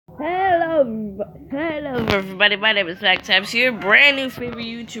Hello everybody, my name is Max Tabs here, brand new favorite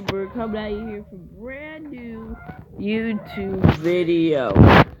YouTuber coming out here for brand new YouTube video.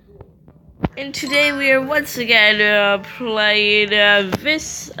 And today we are once again playing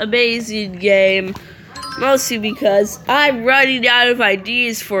this amazing game, mostly because I'm running out of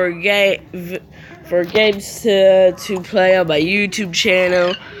ideas for games to play on my YouTube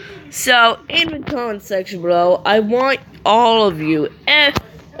channel. So in the comment section below, I want all of you,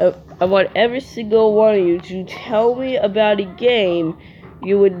 I want every single one of you to tell me about a game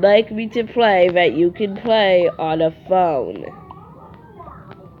you would like me to play that you can play on a phone.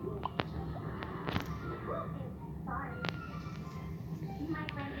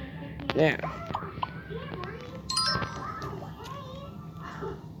 Now,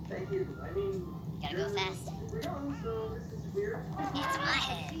 gotta go fast. It's my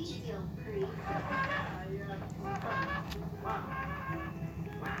hedge.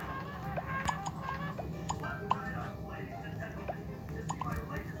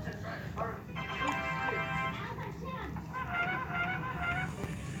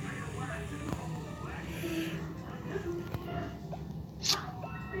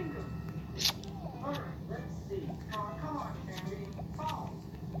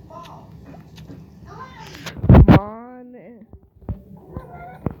 come on.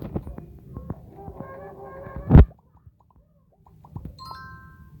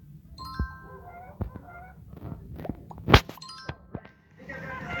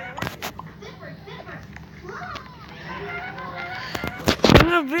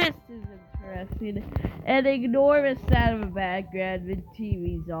 Oh, this is interesting. And ignore the sound of the background when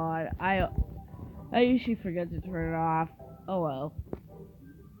TV's on. I usually forget to turn it off. Oh well.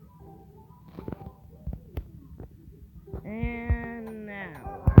 And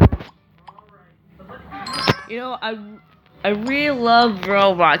now, you know, I really love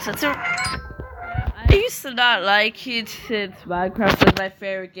Roblox. I used to not like it since Minecraft was my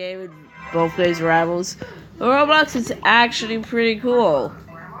favorite game and both days rivals. But Roblox is actually pretty cool.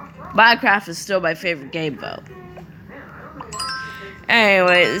 Minecraft is still my favorite game though.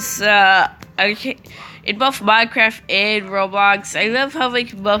 Anyways, in both Minecraft and Roblox, I love how they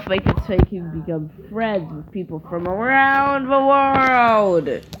can both make it so you can become friends with people from around the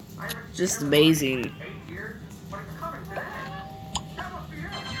world. Just amazing.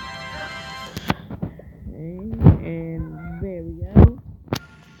 And there we go.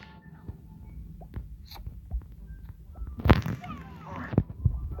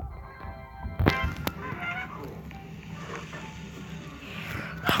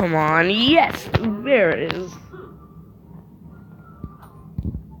 Come on, yes, there it is.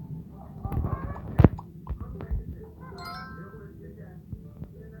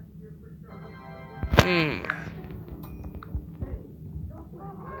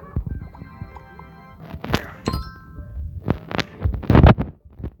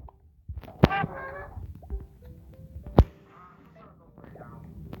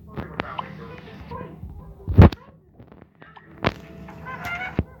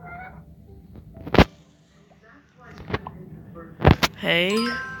 Hey.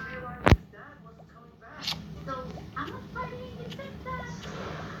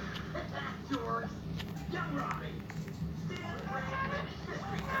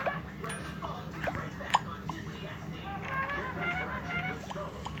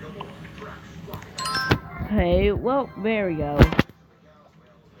 Hey, well, there we go.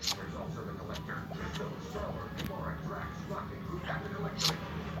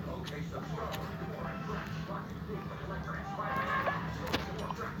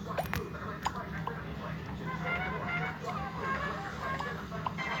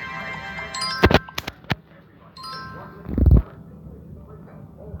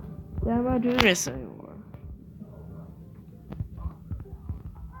 Yeah, I'm not doing this anymore.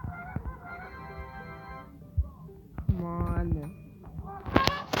 Come on.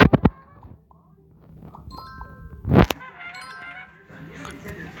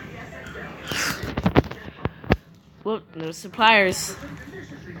 Well, no suppliers.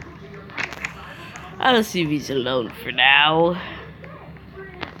 I'll just leave these alone for now.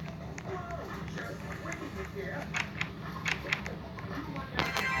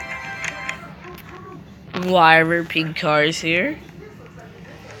 Why are there pink cars here?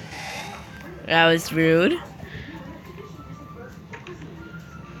 That was rude.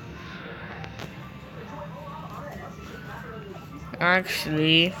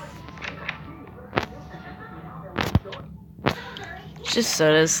 Actually, just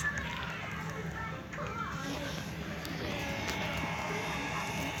sodas.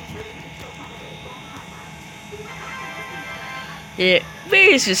 Yeah,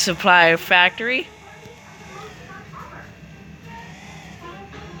 where's the supplier factory?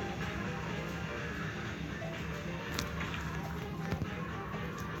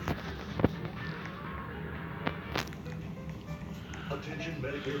 attention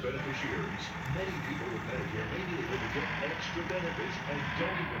Medicare beneficiaries. Many people with Medicare may be able to get extra benefits and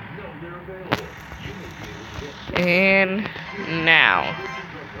don't even know they're available. You may be able to get And now. prescription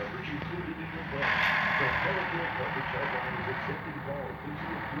drug coverage included in your plan. The Medicare coverage helpline is accepting calls to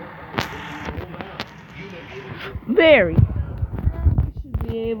see if you're eligible to enroll now. You may be able to get Very. You should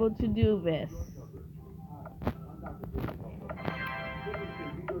be able to do this.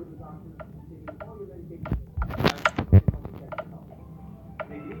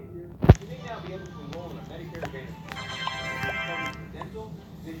 You may now be able to enroll in a Medicare Advantage plan. Coverage for dental,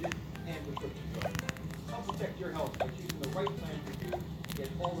 vision, and prescription drugs. Help protect your health by choosing the right plan for you to get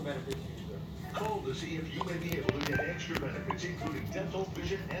all the benefits you deserve. call to see if you may be able to get extra benefits, including dental,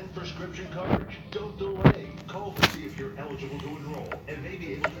 vision, and prescription coverage. Don't delay. Call to see if you're eligible to enroll and may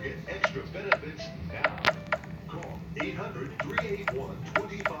be able to get extra benefits now. Call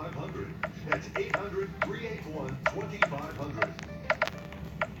 800-381-2500. That's 800-381-2500.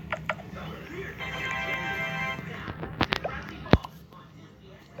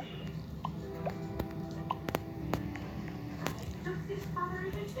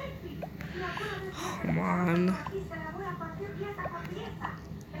 Come on.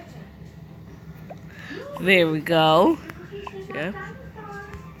 There we go. Yeah.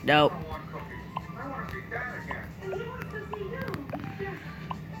 Nope.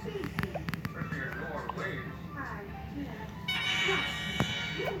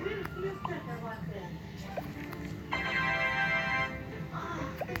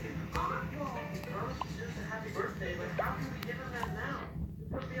 Happy birthday, but how can we give him that now?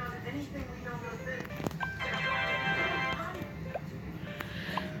 It could be on anything we know about this.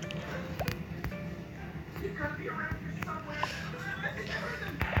 He's gotta be around here somewhere. I think I heard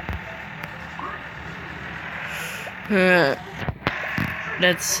him.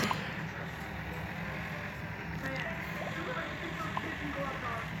 Let's see.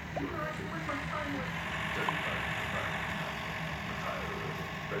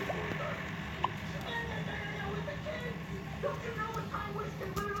 Don't you know a time waste can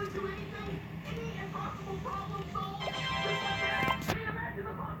literally do anything? Any impossible problem solved? Just like that. Reimagine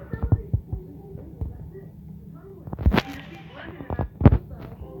the possibility.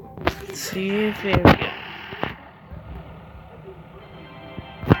 Let's see if it.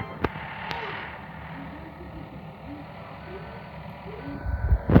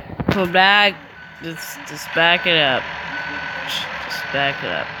 Come back. Just back it up. Just back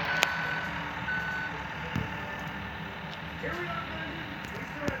it up.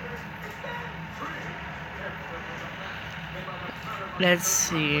 Let's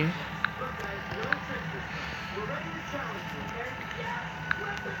see.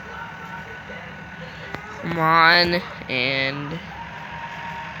 Come on, and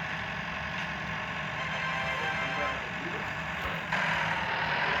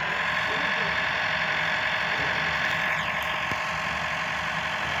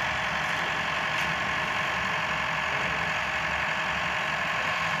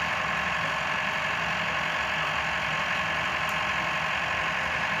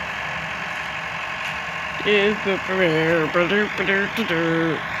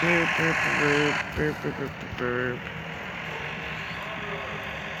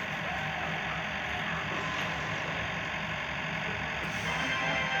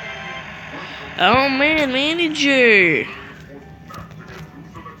oh man, manager.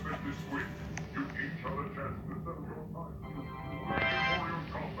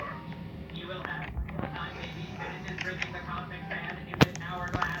 You will have time maybe finishes drinking the cosmic sand in this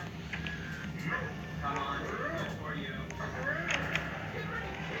hourglass. Come on, good for you. Get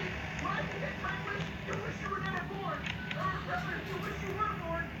ready, Chief. Why you hit my wish? You wish you were never born. Or rather, you wish you were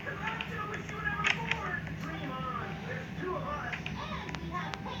born. Cause I'm gonna wish you were never born. Dream on. There's two of us. And we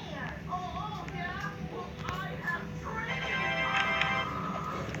have hair. Oh, yeah? Well, I have dreams.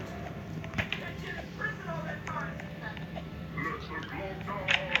 That shit in prison all that time. Let the countdown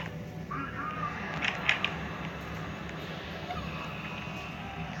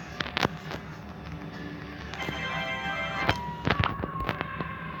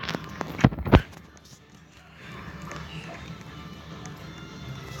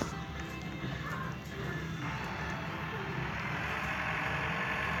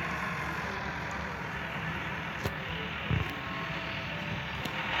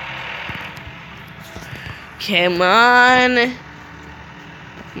Come on.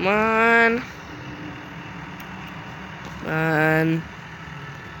 Come on. Come on.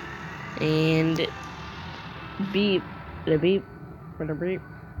 And beep. The beep. For the beep.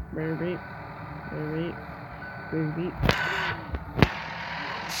 For the beep. For the beep. For the beep.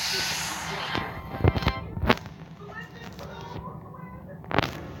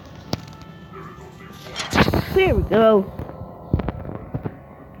 There we go.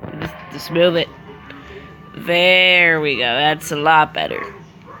 Just move it. There we go. That's a lot better.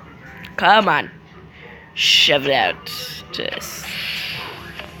 Come on. Shove it out. Just.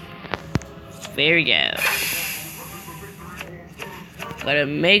 There we go. Gotta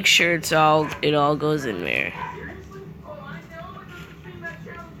make sure it all goes in there.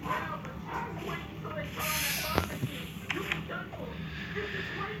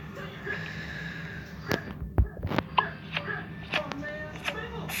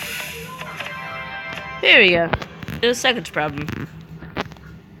 There we go. The second problem.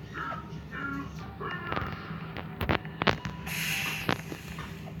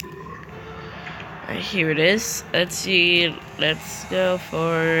 Here it is. Let's see. Let's go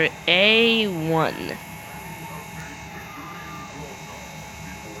for A1.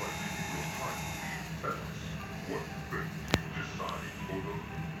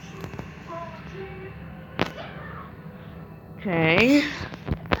 Okay.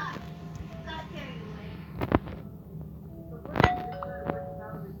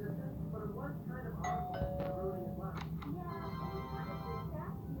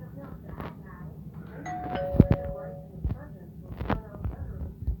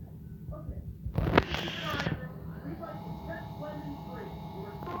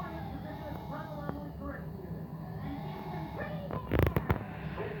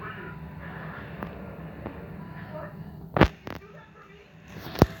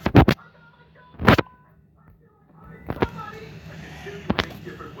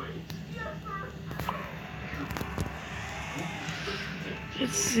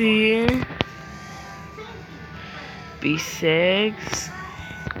 Let's see. B6.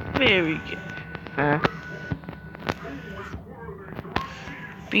 Very good. Huh?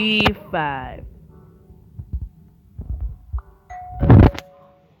 B5.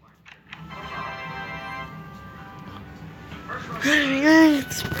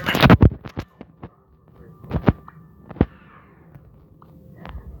 It's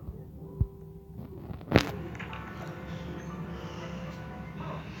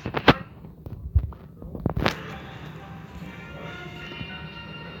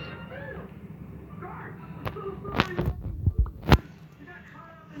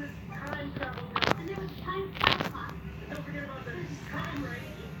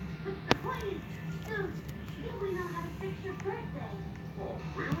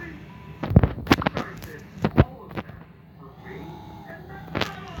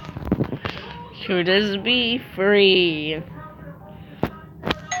Sure does be free.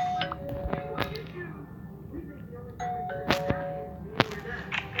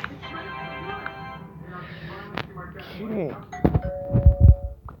 Okay.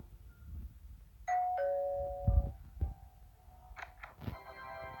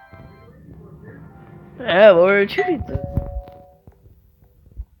 Oh, or two pizzas.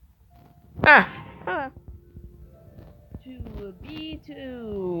 Ah.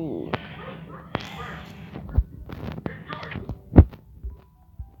 2B2.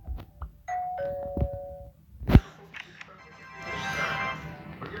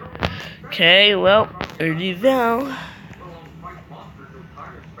 Okay, well, ready now.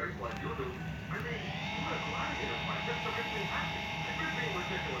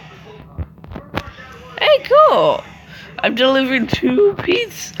 Hey, cool! I'm delivering 2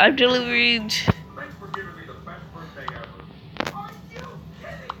 pizzas. I'm delivering.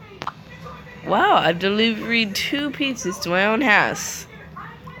 Wow, I'm delivering 2 pizzas to my own house.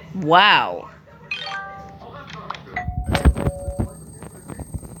 Wow.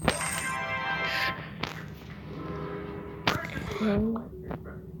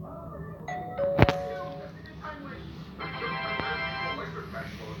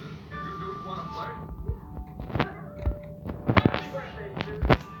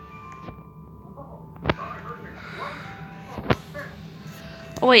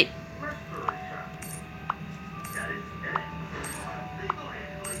 Oh, wait.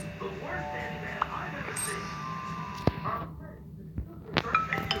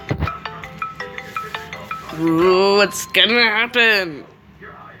 Ooh, what's gonna happen?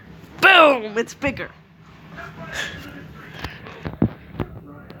 Boom! It's bigger.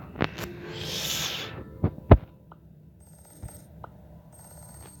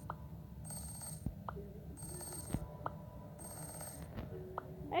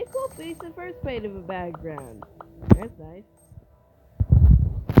 Hey, cool piece of first plate of a background. That's nice.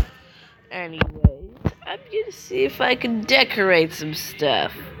 Anyways, I'm gonna see if I can decorate some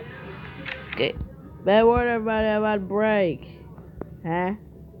stuff. Okay. But what about about break? Huh?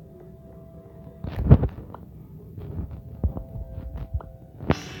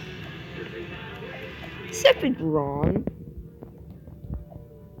 specific wrong.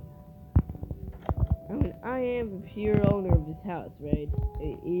 I mean, I am the pure owner of this house, right?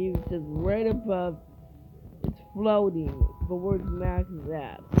 It even says right above, it's floating. The word Max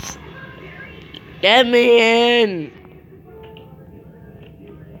Zaps. Get me in!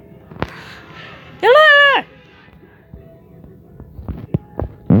 Hello!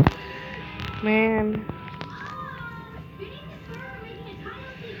 Man.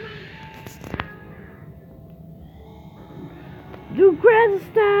 Do grand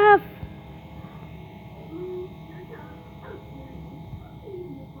stuff!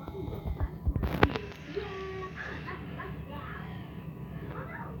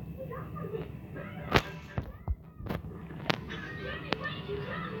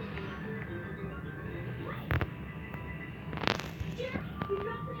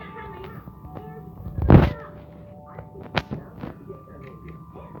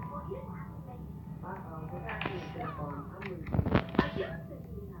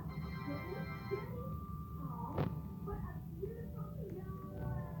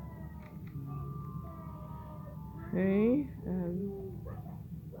 Okay,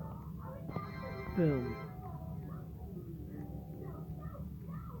 boom.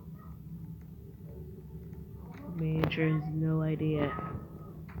 Manager has no idea.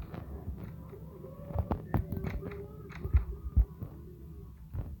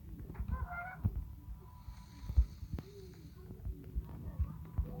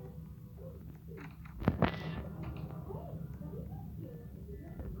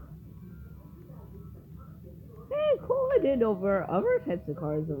 Hey, cool, I did over other types of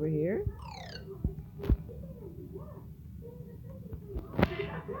cars over here.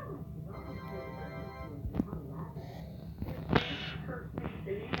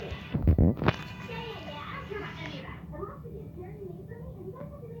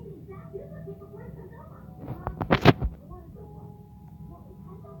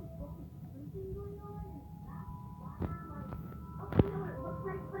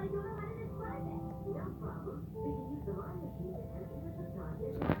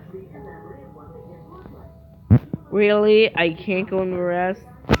 Really? I can't go in the rest?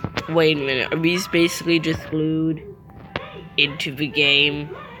 Wait a minute, are we basically just glued into the game?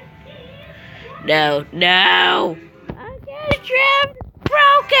 No, no! I can't drive!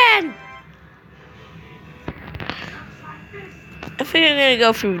 Broken! I think I'm gonna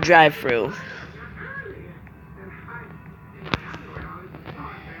go through drive-through.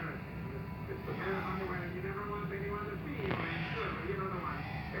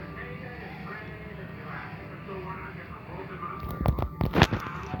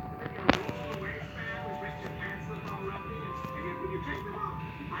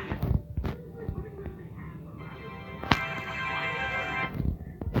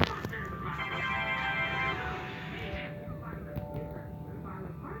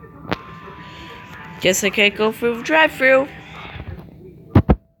 Guess I can't go through the drive-through.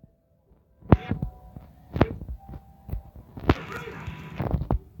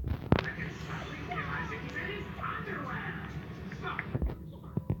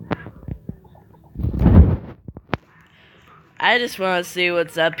 I just want to see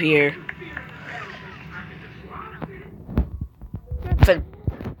what's up here. But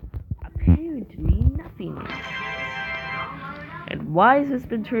apparently nothing. And why has this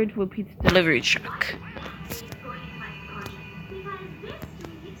been turned to a pizza delivery truck?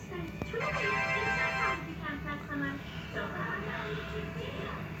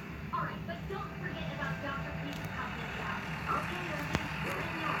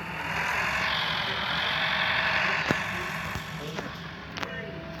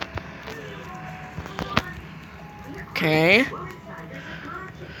 Okay.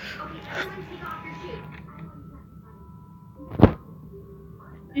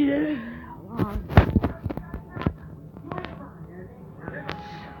 Yeah.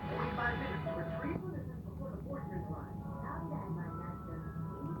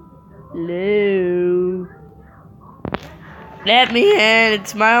 Hello. Let me in.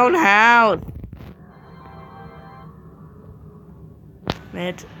 It's my own house.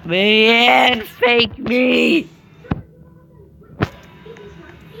 Let me in. Fake me.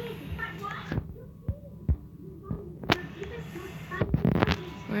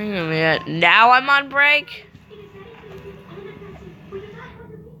 Wait a minute. Now I'm on break?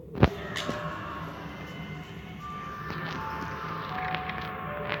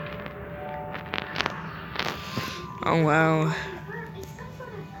 Oh, wow.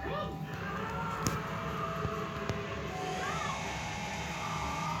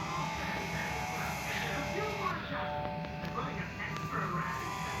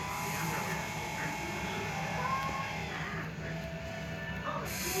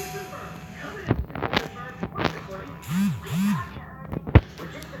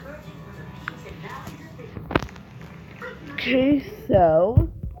 Okay,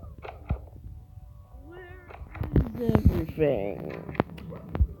 so where is everything?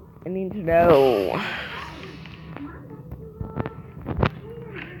 I need to know.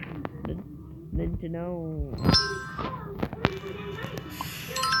 Need to know.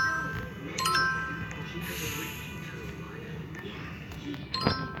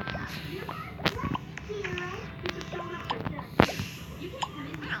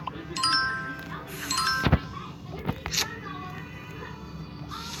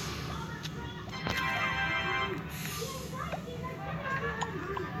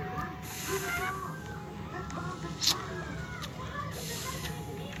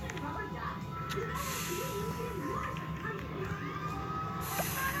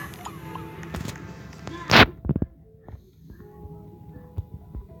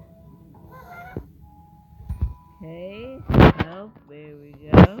 Okay, oh, there we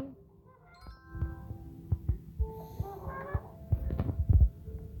go.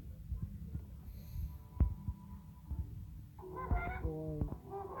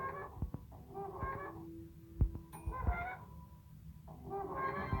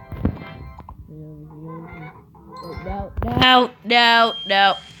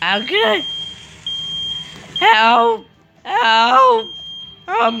 No, I'm good. Help! Help!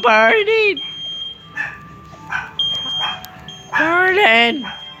 I'm burning! Burning!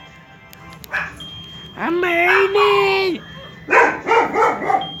 I'm burning!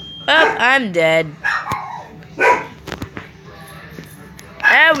 Oh, I'm dead.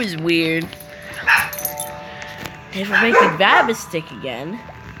 That was weird. If we're making that mistake again.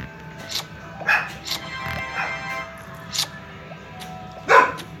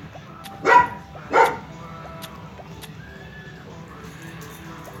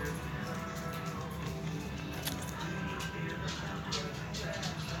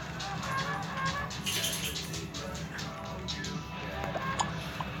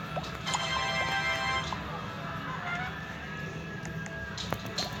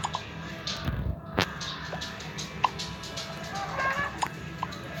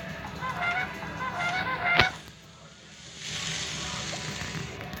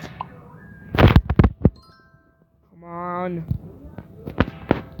 Come on.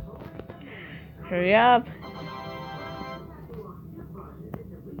 Hurry up.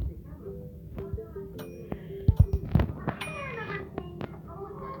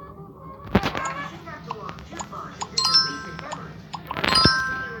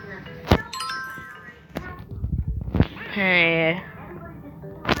 Hey.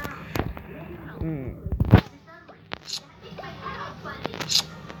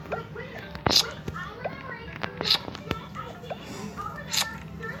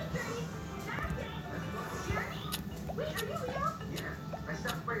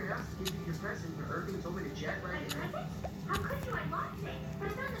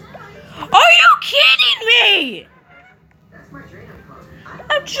 Are you kidding me?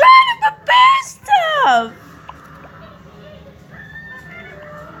 I'm trying to prepare stuff.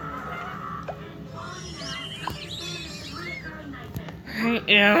 I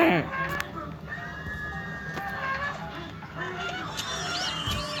am.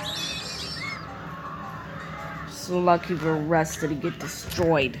 So lucky we're arrested and get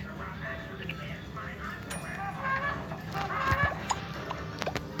destroyed.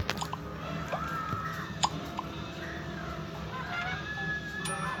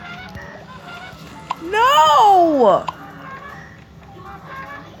 No!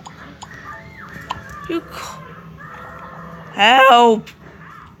 Help!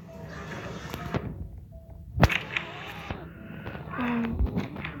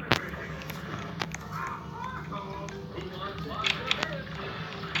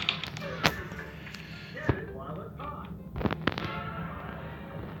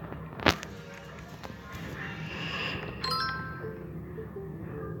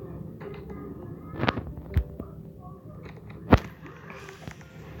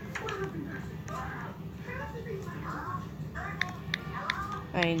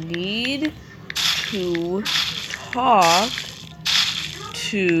 I need to talk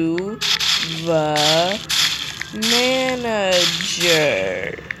to the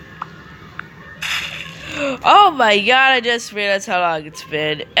manager. Oh my god, I just realized how long it's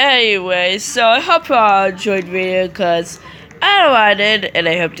been. Anyway, so I hope you all enjoyed the video because I know I did, and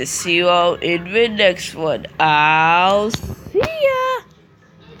I hope to see you all in the next one. I'll see ya.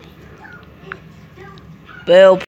 Bill.